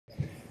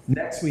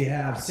Next, we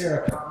have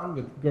Sarah Kahn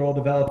with Girl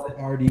Development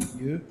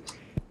RDU.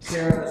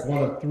 Sarah is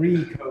one of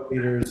 3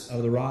 co-leaders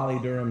of the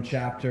Raleigh-Durham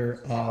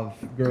chapter of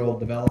Girl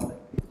Development.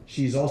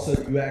 She's also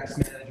the UX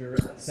manager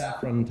at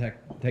Saffron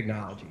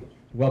Technology.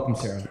 Welcome,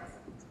 Sarah.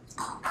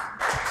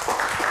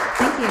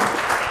 Thank you.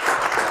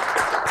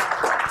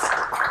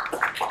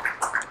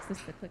 Is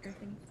this the clicker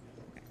thing?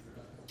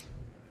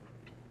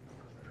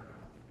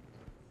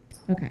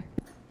 Okay.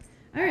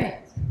 All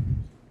right.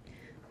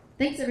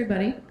 Thanks,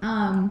 everybody.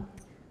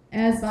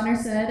 As Bonner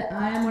said,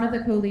 I am one of the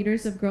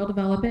co-leaders of Girl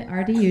Development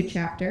RDU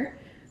chapter.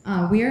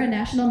 We are a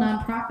national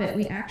nonprofit.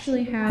 We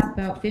actually have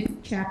about 50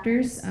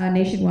 chapters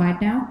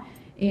nationwide now,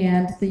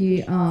 and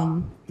the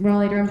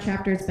Raleigh-Durham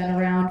chapter has been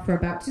around for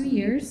about 2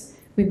 years.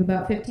 We have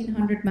about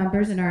 1,500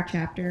 members in our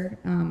chapter.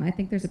 I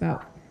think there's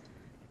about,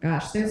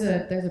 there's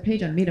a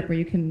page on Meetup where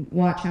you can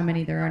watch how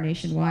many there are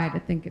nationwide. I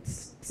think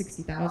it's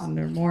 60,000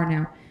 or more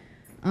now.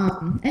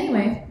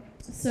 Anyway,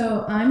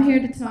 so I'm here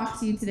to talk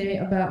to you today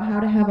about how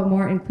to have a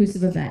more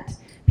inclusive event.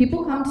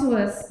 People come to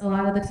us a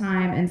lot of the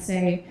time and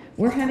say,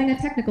 we're having a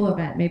technical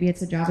event, maybe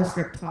it's a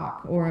JavaScript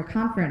talk or a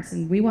conference,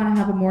 and we want to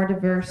have a more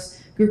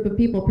diverse group of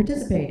people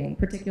participating,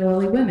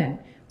 particularly women.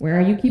 Where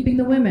are you keeping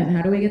the women?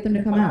 How do we get them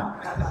to come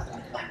out?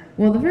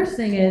 Well, the first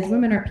thing is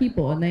women are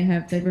people and they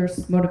have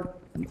diverse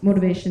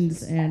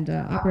motivations and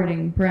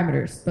operating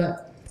parameters,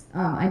 but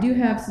I do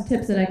have some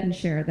tips that I can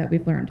share that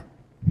we've learned.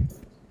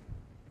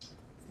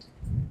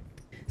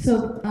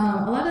 So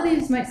a lot of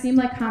these might seem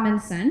like common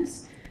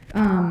sense,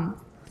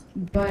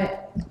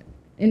 but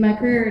in my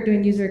career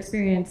doing user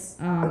experience,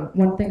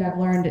 one thing I've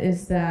learned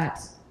is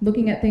that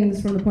looking at things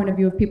from the point of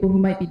view of people who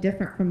might be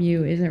different from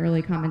you isn't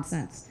really common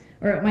sense,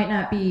 or it might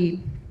not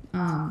be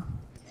at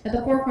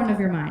the forefront of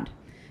your mind.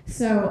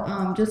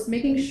 So just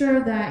making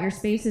sure that your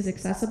space is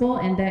accessible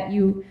and that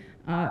you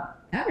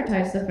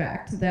advertise the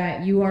fact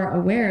that you are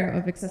aware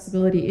of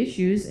accessibility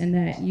issues and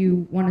that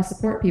you want to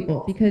support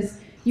people, because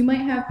you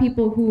might have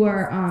people who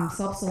are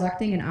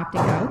self-selecting and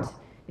opting out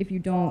if you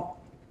don't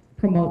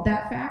promote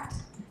that fact,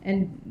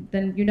 and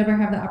then you never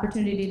have the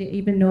opportunity to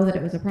even know that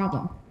it was a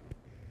problem.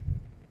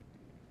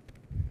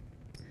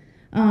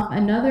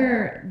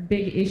 Another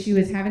big issue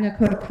is having a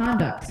code of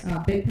conduct.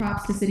 Big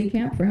props to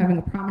CityCamp for having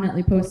a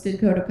prominently posted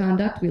code of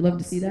conduct. We love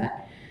to see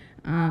that.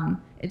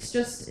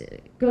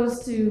 It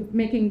goes to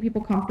making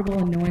people comfortable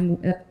and knowing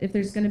that if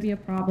there's going to be a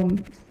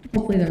problem,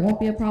 hopefully there won't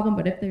be a problem,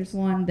 but if there's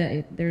one,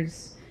 that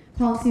there's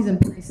policies in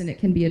place and it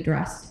can be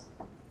addressed.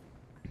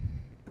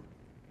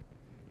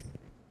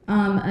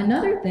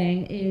 Another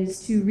thing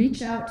is to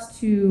reach out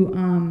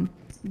to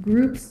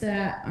groups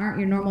that aren't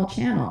your normal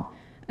channel.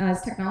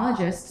 As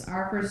technologists,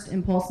 our first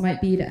impulse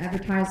might be to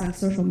advertise on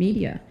social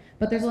media,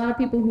 but there's a lot of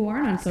people who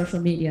aren't on social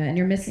media and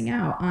you're missing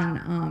out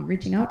on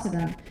reaching out to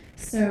them.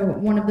 So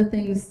one of the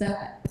things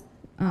that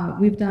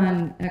we've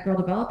done at Girl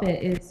Develop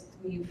It is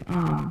we've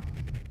kind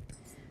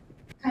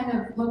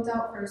of looked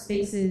out for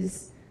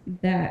spaces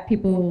that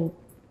people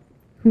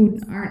who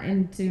aren't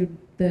into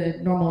the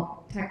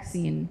normal tech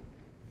scene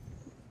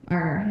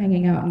are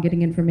hanging out and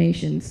getting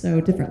information. So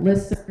different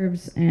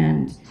listservs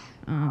and,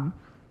 I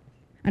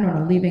don't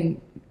know, leaving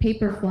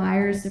paper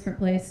flyers different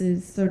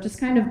places. So just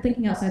kind of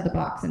thinking outside the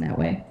box in that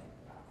way.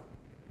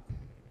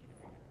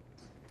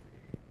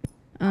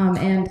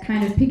 And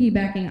kind of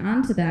piggybacking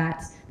onto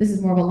that, this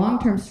is more of a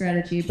long-term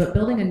strategy, but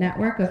building a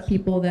network of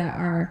people that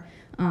are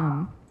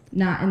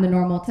not in the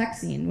normal tech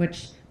scene,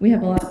 which we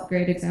have a lot of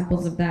great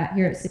examples of that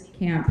here at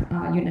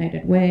CityCamp,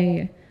 United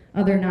Way,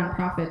 other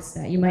nonprofits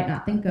that you might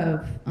not think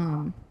of.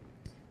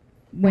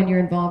 When you're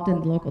involved in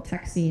the local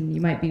tech scene,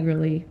 you might be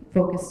really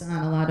focused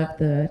on a lot of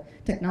the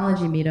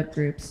technology meetup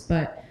groups.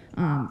 But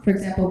for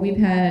example, we've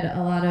had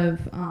a lot of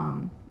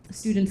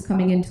students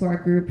coming into our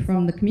group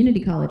from the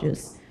community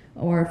colleges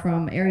or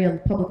from area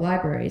public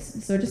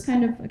libraries. So just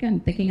kind of,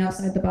 again, thinking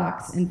outside the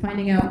box and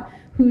finding out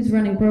who's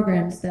running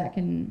programs that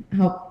can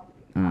help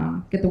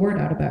get the word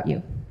out about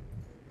you.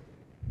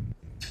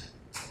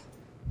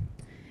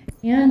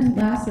 And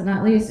last but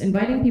not least,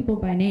 inviting people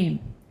by name.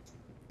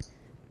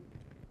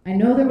 I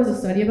know there was a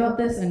study about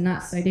this. I'm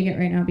not citing it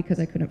right now because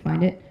I couldn't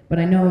find it, but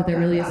I know there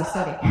really is a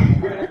study.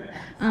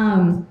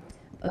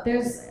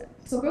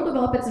 So Girl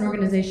Develop It's an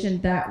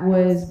organization that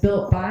was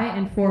built by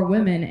and for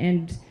women,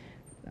 and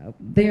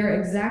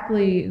they're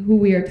exactly who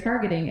we are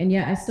targeting, and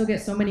yet I still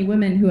get so many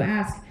women who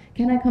ask,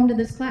 can I come to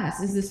this class?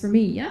 Is this for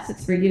me? Yes,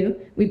 it's for you.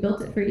 We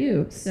built it for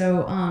you.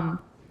 So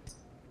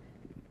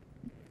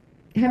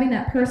having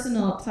that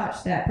personal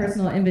touch, that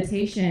personal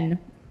invitation,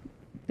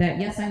 that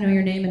yes, I know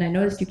your name and I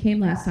noticed you came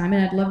last time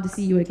and I'd love to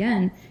see you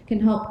again, can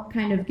help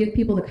kind of give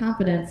people the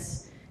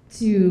confidence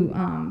to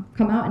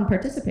come out and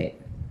participate.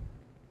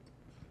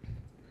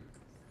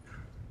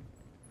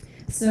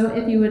 So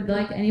if you would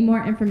like any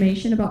more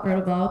information about Girl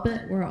Develop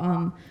It, we're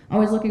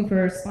always looking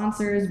for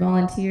sponsors,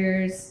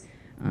 volunteers,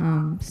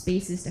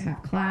 spaces to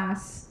have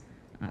class,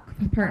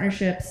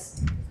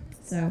 partnerships.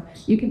 So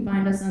you can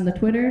find us on the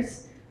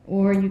Twitters,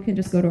 or you can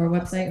just go to our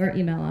website or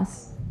email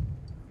us.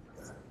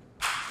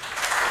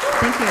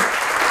 Thank you.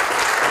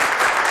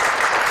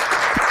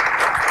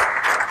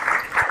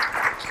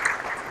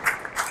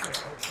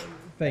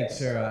 Thanks,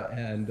 Sarah.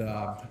 And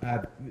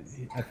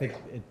I think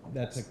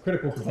that's a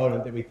critical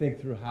component that we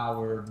think through how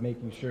we're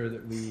making sure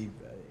that we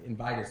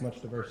invite as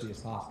much diversity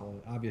as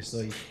possible.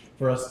 Obviously,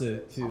 for us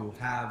to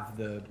have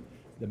the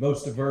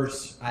most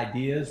diverse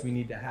ideas, we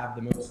need to have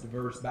the most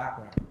diverse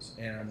backgrounds.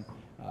 And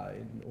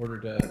in order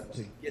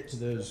to get to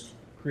those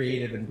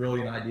creative and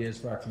brilliant ideas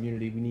for our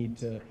community, we need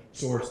to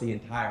source the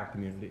entire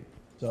community.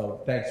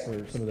 So thanks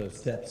for some of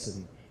those tips,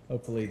 and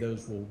hopefully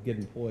those will get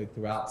employed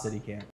throughout CityCamp.